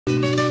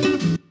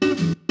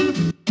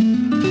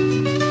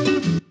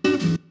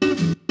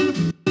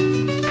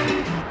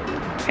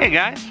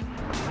guys,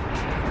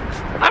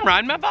 I'm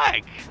riding my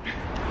bike.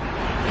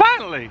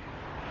 Finally.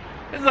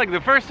 This is like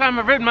the first time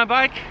I've ridden my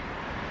bike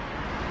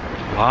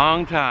in a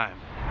long time.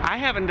 I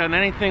haven't done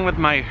anything with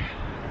my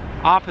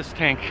office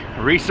tank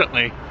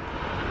recently,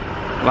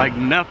 like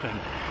nothing.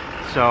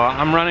 So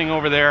I'm running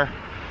over there.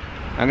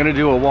 I'm gonna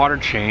do a water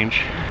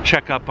change,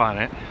 check up on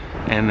it,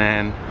 and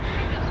then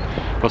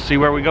we'll see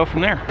where we go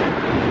from there.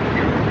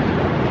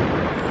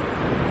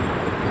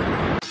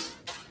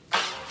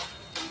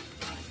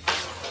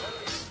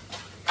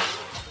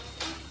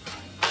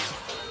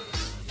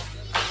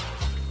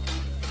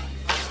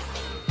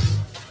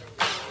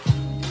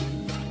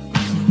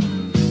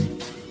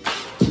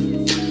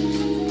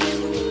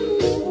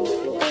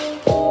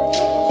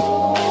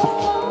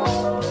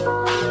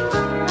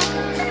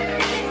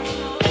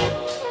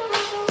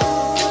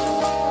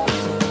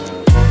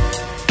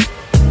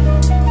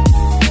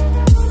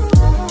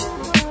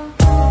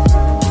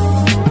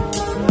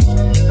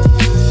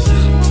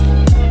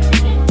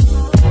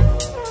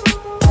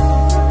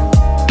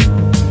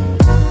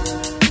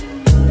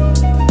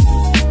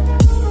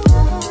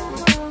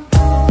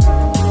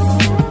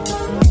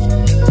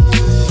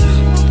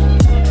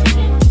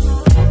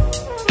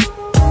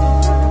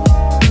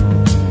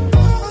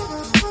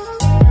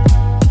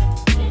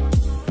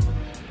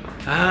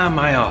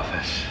 My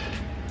office.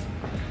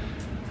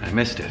 I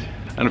missed it.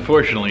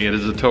 Unfortunately, it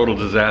is a total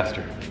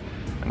disaster.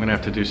 I'm gonna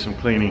have to do some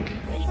cleaning.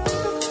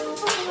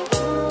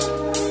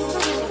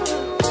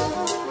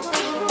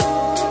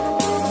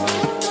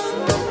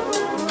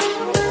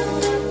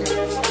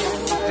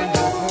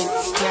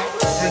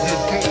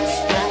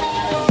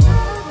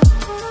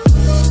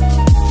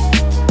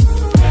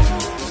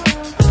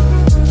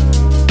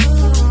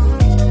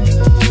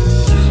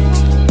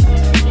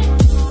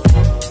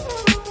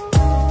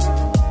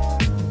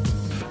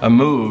 A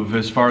move,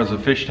 as far as a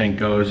fish tank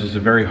goes, is a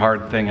very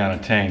hard thing on a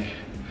tank.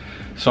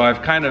 So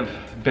I've kind of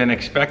been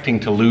expecting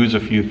to lose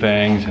a few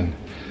things, and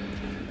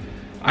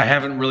I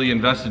haven't really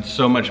invested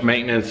so much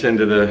maintenance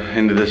into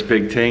this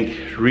big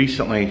tank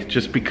recently,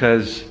 just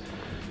because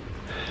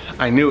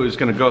I knew it was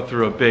gonna go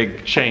through a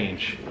big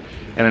change.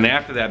 And then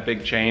after that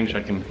big change,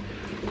 I can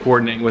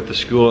coordinate with the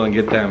school and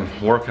get them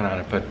working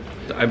on it. But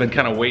I've been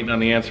kind of waiting on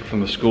the answer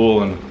from the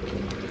school, and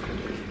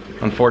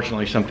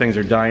unfortunately some things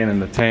are dying in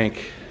the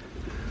tank.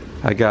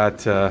 I got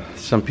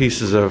some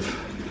pieces of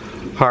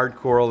hard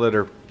coral that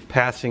are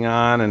passing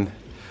on, and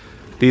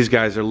these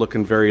guys are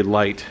looking very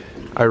light.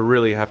 I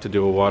really have to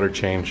do a water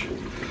change.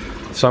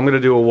 So I'm gonna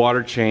do a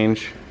water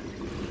change,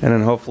 and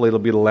then hopefully it'll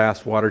be the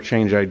last water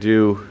change I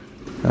do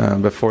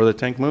before the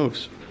tank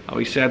moves. I'll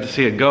be sad to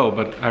see it go,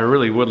 but I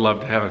really would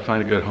love to have it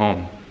find a good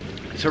home.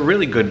 It's a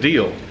really good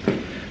deal.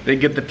 They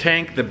get the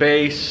tank, the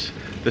base,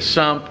 the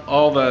sump,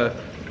 all the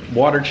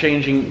water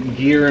changing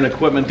gear and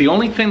equipment. The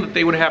only thing that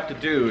they would have to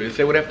do is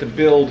they would have to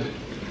build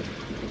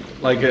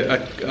like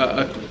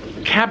a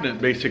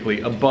cabinet basically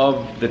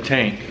above the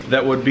tank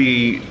that would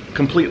be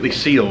completely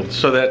sealed,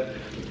 so that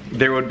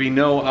there would be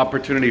no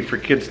opportunity for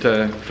kids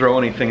to throw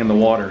anything in the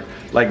water.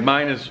 Like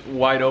mine is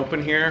wide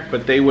open here,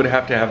 but they would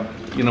have to have,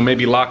 you know,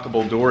 maybe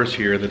lockable doors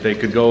here that they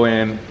could go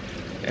in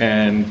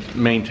and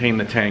maintain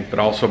the tank, but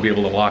also be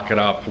able to lock it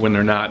up when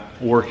they're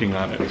not working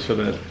on it, so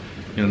that,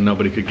 you know,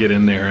 nobody could get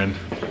in there and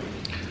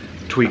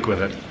tweak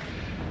with it.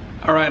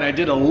 All right, I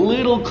did a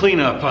little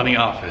cleanup on the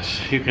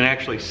office. You can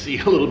actually see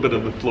a little bit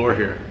of the floor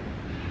here.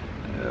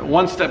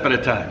 One step at a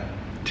time.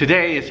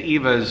 Today is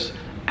Eva's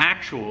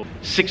actual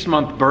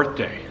 6-month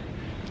birthday.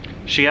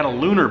 She had a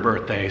lunar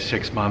birthday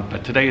 6 month,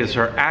 but today is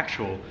her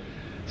actual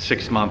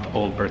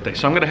 6-month-old birthday.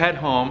 So I'm gonna head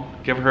home,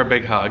 give her a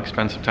big hug,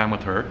 spend some time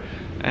with her,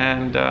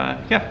 and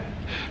yeah.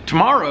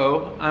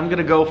 Tomorrow, I'm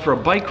gonna go for a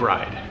bike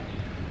ride,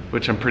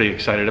 which I'm pretty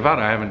excited about.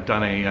 I haven't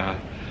done a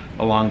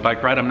long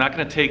bike ride. I'm not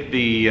gonna take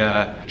the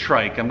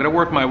trike. I'm gonna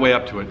work my way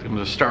up to it. I'm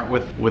gonna start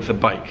with the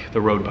bike,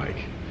 the road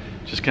bike.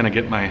 Just gonna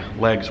get my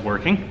legs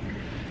working,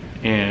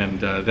 and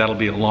that'll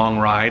be a long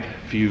ride,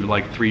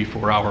 like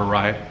 3-4 hour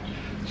ride.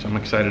 So I'm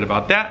excited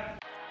about that.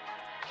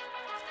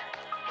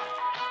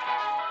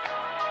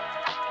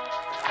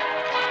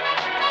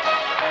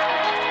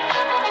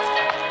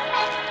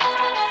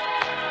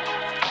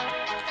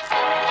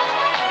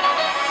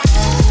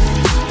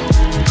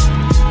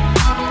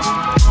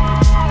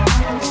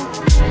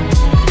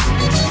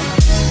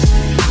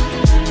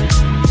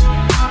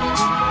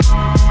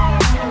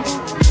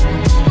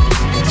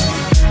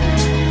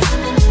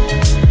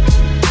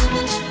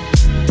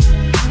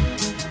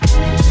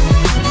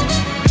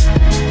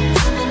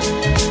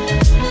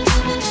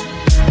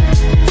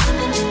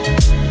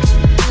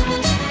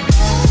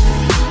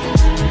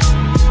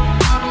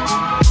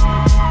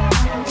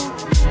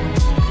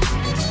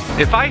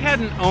 If I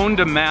hadn't owned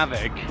a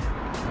Mavic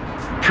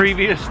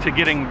previous to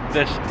getting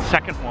this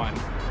second one,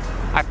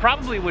 I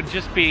probably would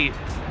just be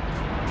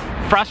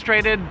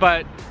frustrated,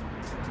 but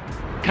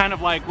kind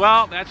of like,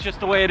 well, that's just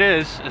the way it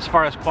is as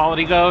far as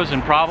quality goes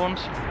and problems.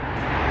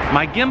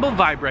 My gimbal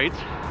vibrates.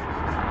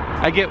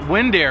 I get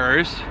wind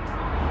errors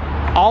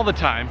all the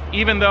time,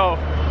 even though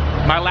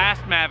my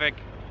last Mavic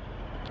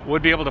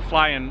would be able to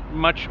fly in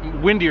much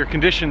windier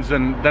conditions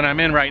than I'm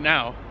in right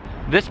now.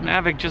 This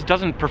Mavic just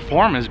doesn't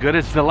perform as good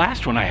as the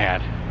last one I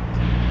had.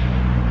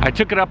 I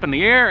took it up in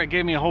the air, it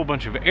gave me a whole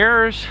bunch of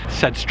errors,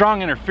 said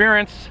strong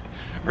interference,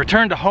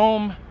 returned to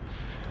home,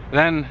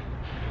 then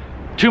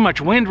too much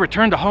wind,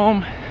 returned to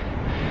home.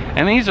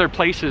 And these are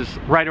places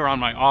right around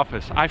my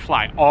office. I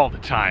fly all the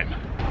time.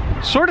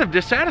 Sort of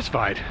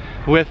dissatisfied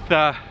with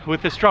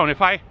this drone.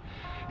 If I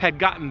had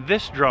gotten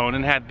this drone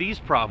and had these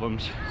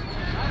problems,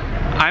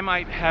 I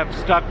might have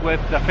stuck with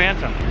the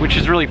Phantom, which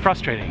is really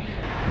frustrating.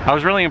 I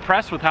was really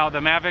impressed with how the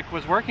Mavic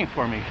was working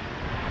for me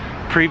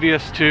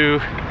previous to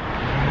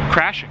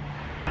crashing.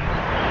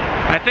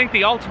 I think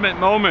the ultimate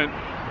moment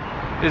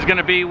is going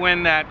to be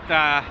when that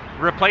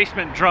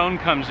replacement drone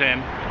comes in,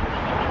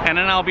 and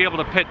then I'll be able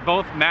to pit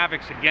both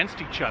Mavics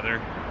against each other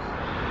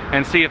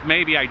and see if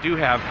maybe I do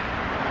have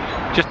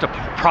just a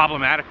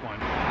problematic one.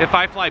 If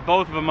I fly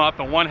both of them up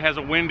and one has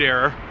a wind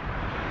error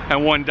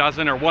and one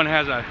doesn't, or one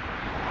has a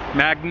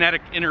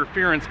magnetic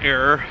interference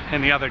error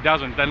and the other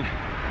doesn't, then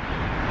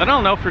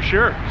I'll know for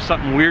sure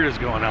something weird is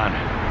going on.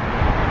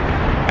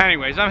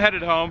 Anyways, I'm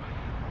headed home.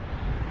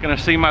 Gonna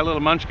see my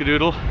little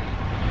munchkadoodle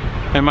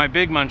and my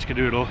big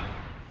munchkadoodle.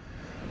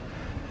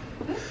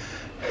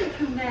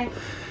 Come back.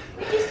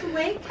 We just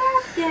wake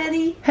up,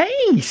 Daddy.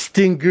 Hey,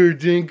 Stinker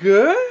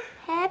Dinker.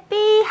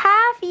 Happy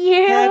half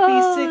year.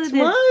 Happy 6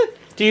 months.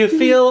 Do you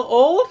feel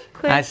old?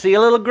 I see a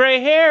little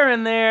gray hair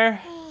in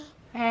there.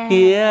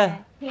 Yeah.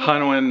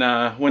 Hun,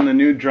 when the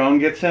new drone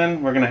gets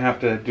in, we're gonna have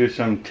to do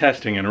some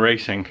testing and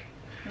racing.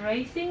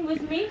 Racing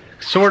with me?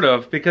 Sort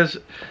of, because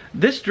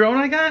this drone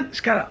I got,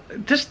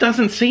 this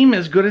doesn't seem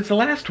as good as the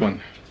last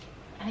one.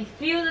 I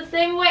feel the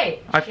same way.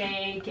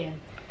 Shaking.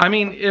 I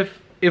mean,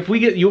 if we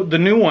get the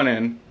new one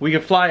in, we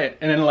could fly it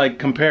and then like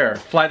compare,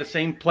 fly the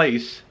same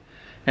place,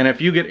 and if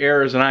you get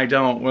errors and I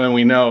don't, then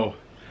we know.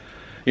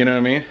 You know what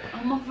I mean?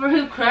 I'm afraid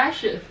of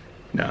crashes.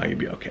 No, you'd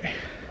be okay.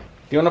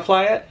 You want to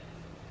fly it?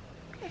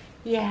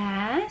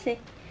 Yeah.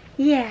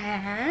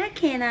 Yeah.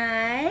 Can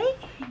I?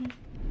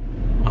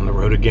 On the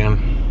road again.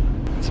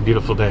 It's a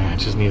beautiful day. I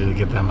just needed to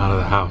get them out of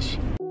the house.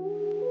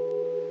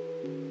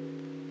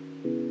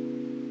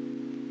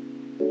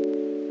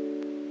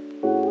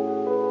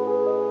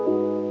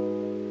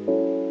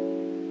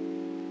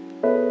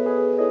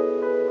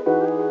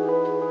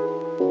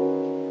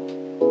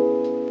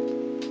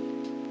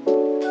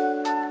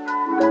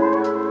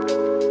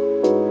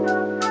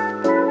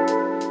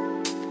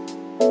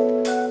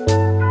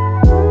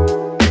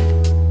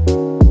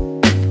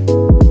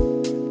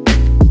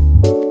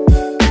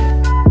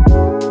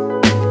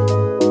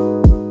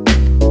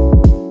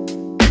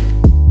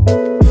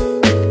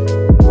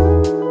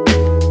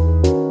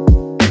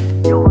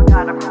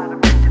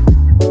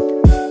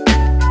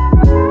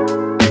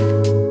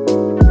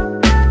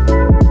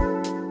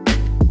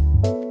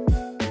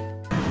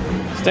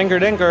 Stinker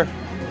Dinker,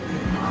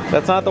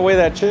 that's not the way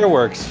that chair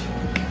works.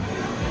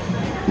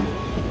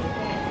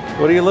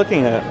 What are you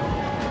looking at?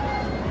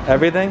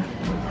 Everything?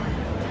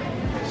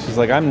 She's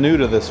like, I'm new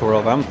to this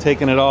world. I'm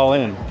taking it all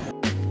in.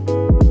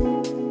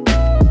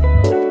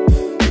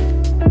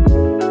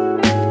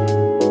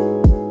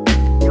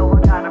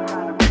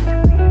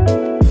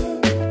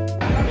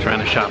 Trying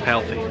to shop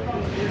healthy.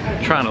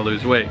 Trying to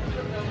lose weight.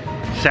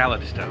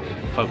 Salad stuff.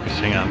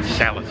 Focusing on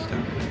salad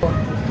stuff.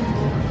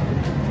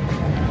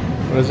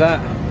 What is that?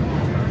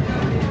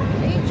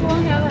 Each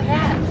one have a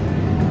hat.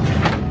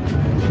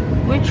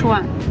 Which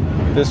one?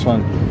 This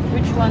one.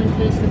 Which one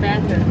tastes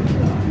better?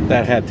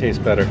 That hat tastes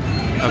better.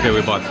 Okay,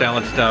 we bought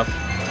salad stuff.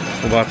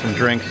 We bought some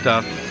drink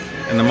stuff.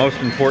 And the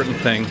most important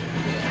thing,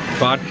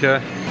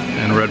 vodka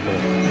and Red Bull.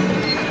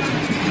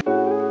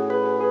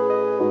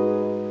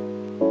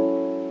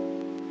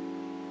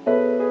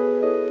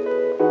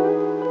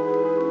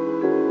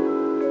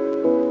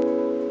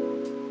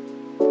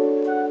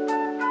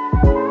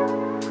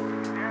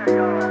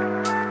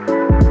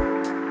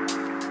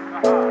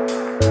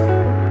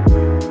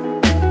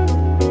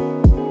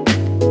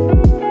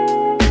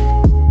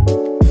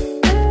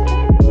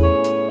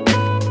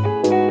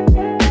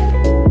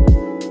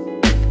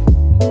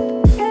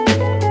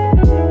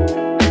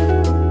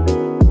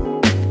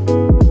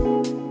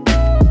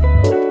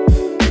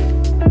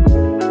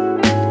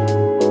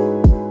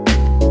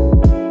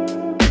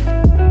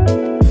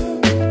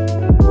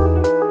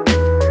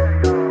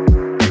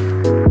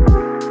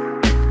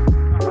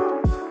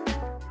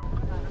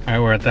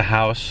 We're at the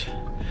house,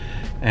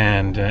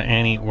 and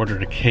Annie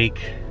ordered a cake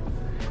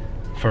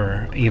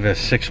for Eva's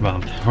 6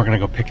 month. We're gonna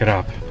go pick it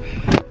up,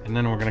 and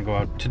then we're gonna go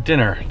out to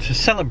dinner to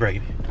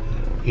celebrate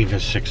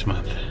Eva's 6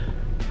 month.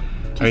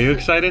 Are you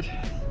excited?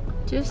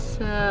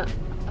 Just an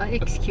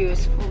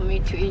excuse for me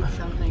to eat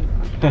something.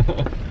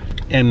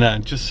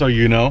 And just so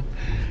you know,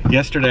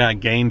 yesterday I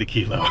gained a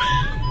kilo,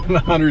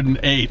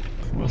 108.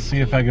 We'll see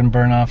if I can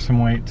burn off some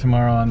weight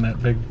tomorrow on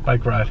that big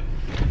bike ride.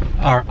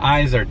 Our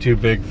eyes are too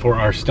big for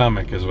our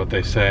stomach, is what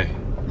they say.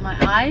 My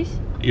eyes?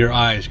 Your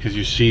eyes, because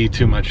you see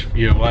too much,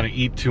 you want to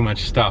eat too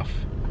much stuff.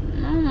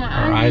 No, my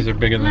Our eyes are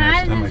bigger than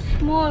our stomach.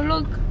 Small,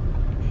 look.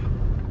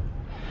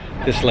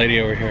 This lady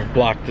over here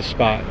blocked the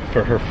spot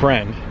for her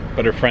friend,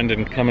 but her friend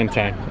didn't come in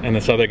time, and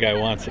this other guy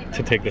wants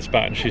to take the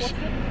spot, and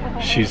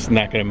she's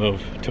not gonna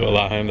move to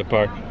allow him to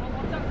park.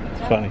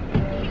 It's funny.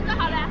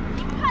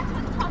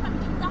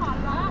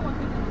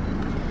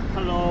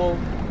 Hello.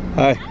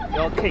 Hi.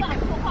 Your cake.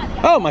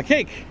 Oh, my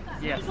cake.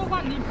 Yes.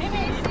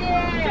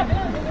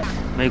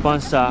 没关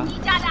系啊。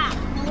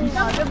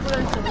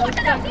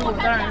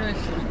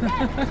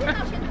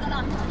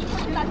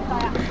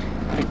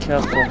Be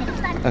careful.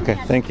 Okay,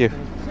 thank you.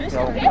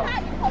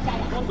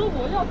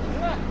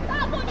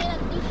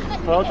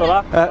 走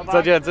了。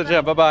再见，再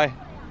见，拜拜。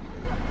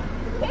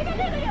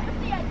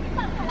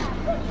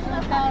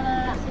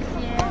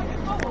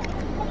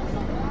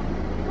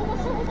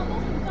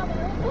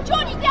就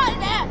你这样的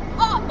人，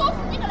哦，都是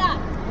这个人。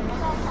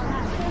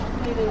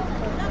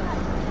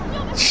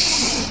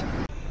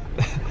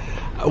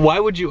 Why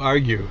would you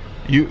argue?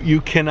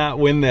 You cannot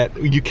win that.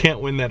 You can't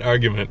win that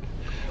argument.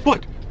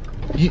 What?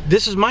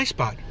 This is my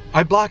spot.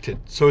 I blocked it,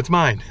 so it's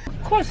mine.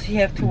 Of course you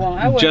have to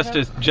want.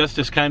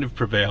 Justice kind of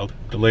prevailed.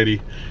 The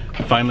lady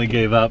finally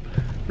gave up,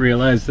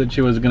 realized that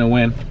she wasn't gonna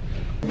win.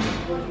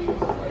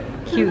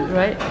 Cute,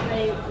 right?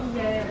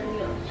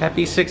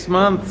 Happy 6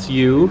 months,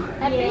 you.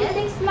 Happy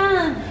 6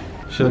 months.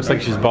 She looks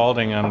like she's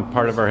balding on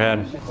part of her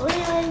head.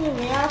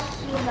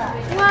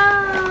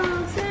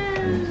 Wow,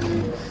 thanks.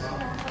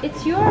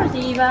 It's yours,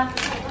 Eva.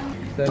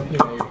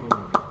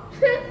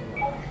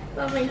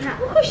 爸爸，你看，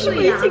为什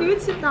么一进鱼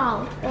吃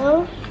到？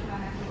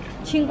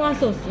青瓜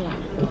寿司啊？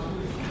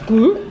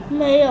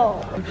没有。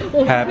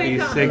 Happy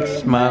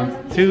 6 month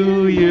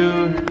to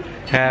you.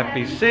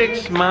 Happy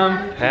 6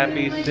 month.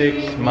 Happy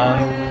 6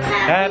 month.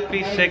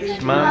 Happy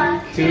 6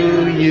 month to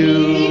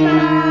you.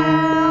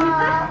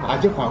 啊，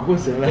就缓过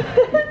神了。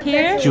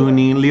 Here. 祝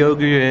你6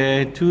个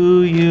月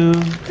to you.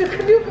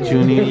 祝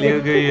你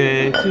6个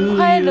月 to you.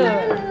 快乐。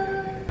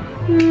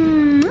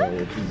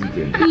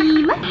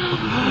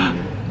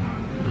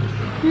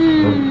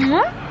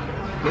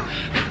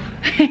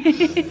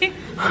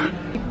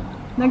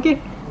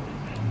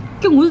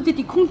Can we do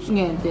the cooking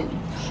then?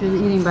 She's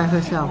eating by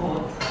herself.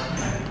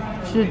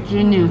 She's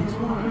genius.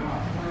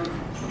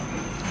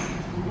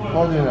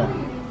 包对了。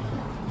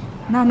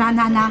拿。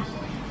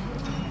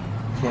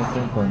天生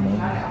本能。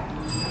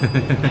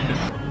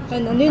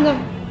本能的呢？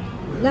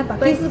那把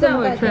第四个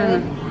我吹了。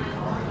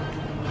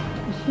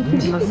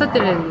我塞得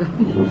来了。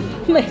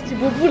每只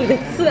不里的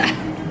刺啊。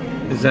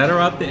 Is that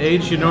around the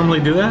age you normally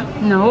do that?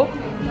 No.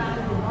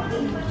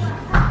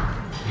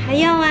 还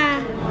要啊？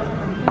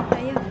还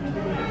要。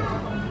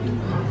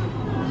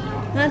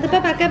啊，他爸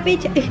爸该背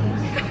起来。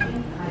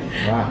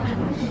哇。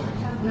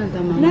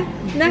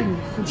那。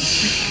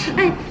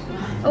哎。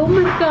Oh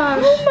my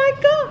gosh. Oh my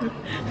god.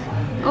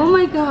 Oh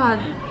my god.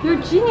 You're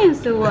a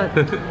genius or what?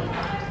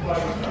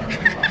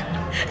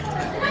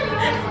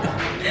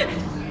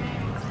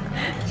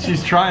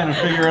 She's trying to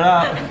figure it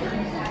out.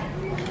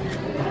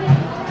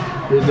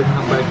 这是坦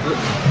白字。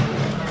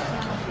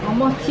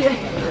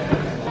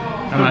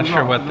 I'm not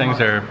sure what things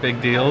are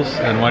big deals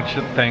and what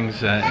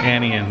things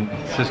Annie and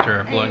sister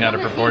are blowing out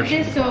of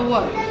proportion. This or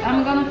what?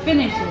 I'm gonna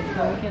finish it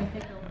so we can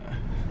take a look.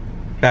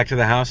 Back to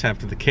the house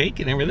after the cake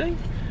and everything.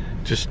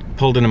 Just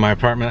pulled into my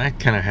apartment. I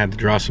kind of had to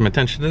draw some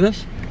attention to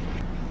this.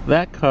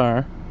 That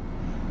car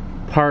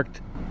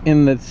parked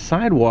in the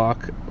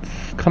sidewalk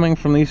coming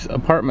from these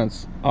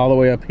apartments all the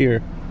way up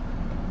here.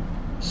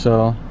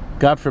 So,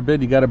 God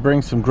forbid you got to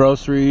bring some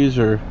groceries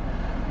or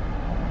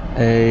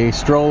a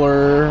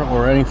stroller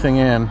or anything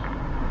in.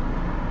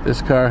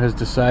 This car has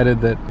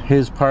decided that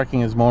his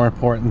parking is more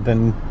important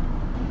than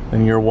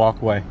your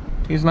walkway.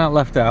 He's not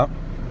left out.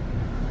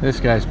 This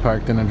guy's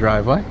parked in a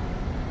driveway.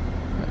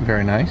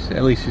 Very nice.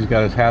 At least he's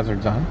got his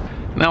hazards on.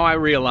 Now I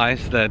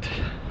realize that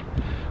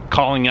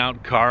calling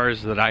out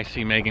cars that I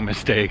see making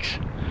mistakes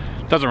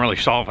doesn't really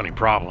solve any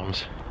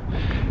problems.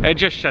 It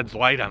just sheds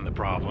light on the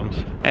problems.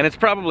 And it's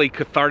probably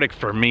cathartic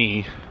for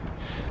me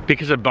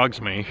because it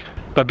bugs me.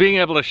 But being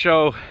able to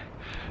show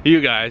you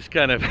guys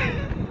kind of,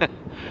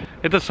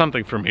 it does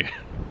something for me.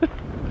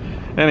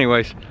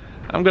 Anyways,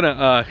 I'm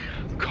gonna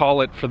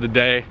call it for the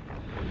day.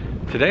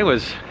 Today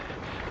was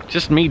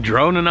just me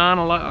droning on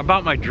a lot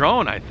about my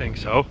drone, I think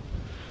so.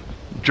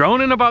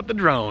 Droning about the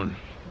drone.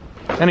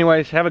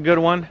 Anyways, have a good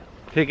one.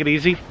 Take it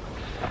easy.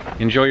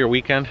 Enjoy your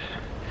weekend.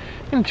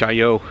 And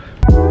JaYoe.